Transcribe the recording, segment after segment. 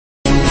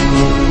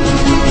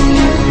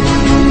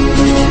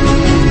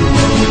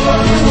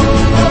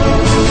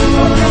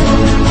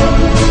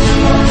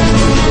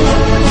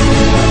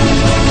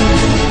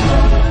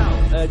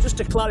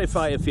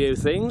clarify a few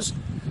things.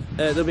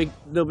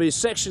 There'll be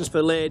sections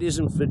for ladies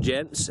and for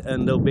gents,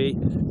 and there'll be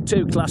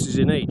 2 classes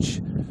in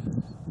each.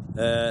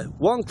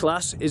 One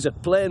class is a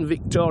plain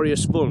Victoria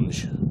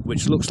sponge,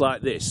 which looks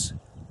like this.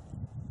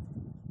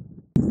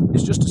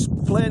 It's just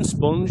a plain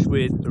sponge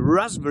with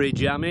raspberry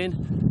jam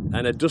in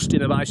and a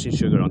dusting of icing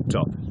sugar on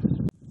top.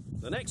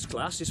 The next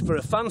class is for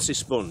a fancy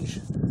sponge.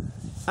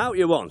 Out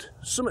you want,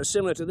 something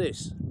similar to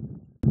this,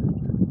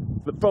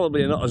 but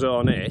probably not as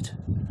ornate.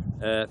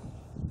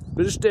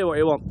 But just do what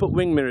you want, put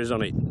wing mirrors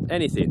on it,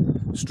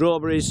 anything.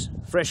 Strawberries,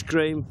 fresh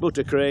cream,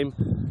 buttercream,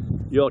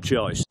 your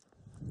choice.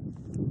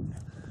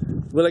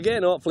 We'll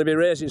again hopefully be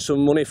raising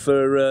some money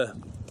for a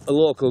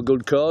local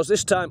good cause,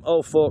 this time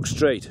Old Folk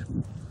Street.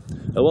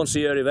 A once a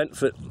year event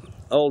for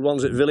old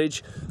ones at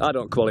village. I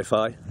don't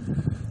qualify.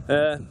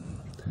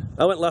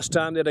 I went last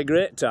time, they had a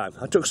great time.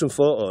 I took some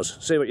photos,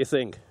 see what you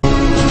think.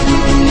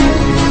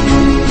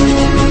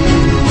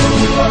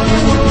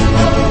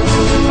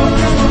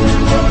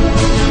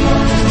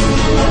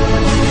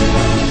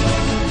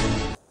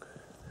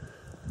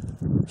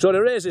 So to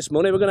raise this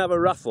money, we're going to have a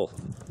raffle.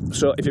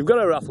 So if you've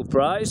got a raffle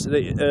prize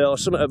or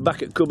something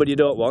back at cupboard you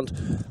don't want,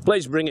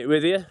 please bring it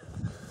with you.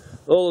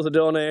 All of the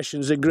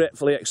donations are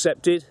gratefully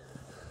accepted,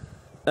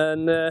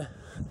 and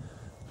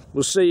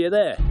we'll see you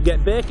there.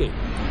 Get baking.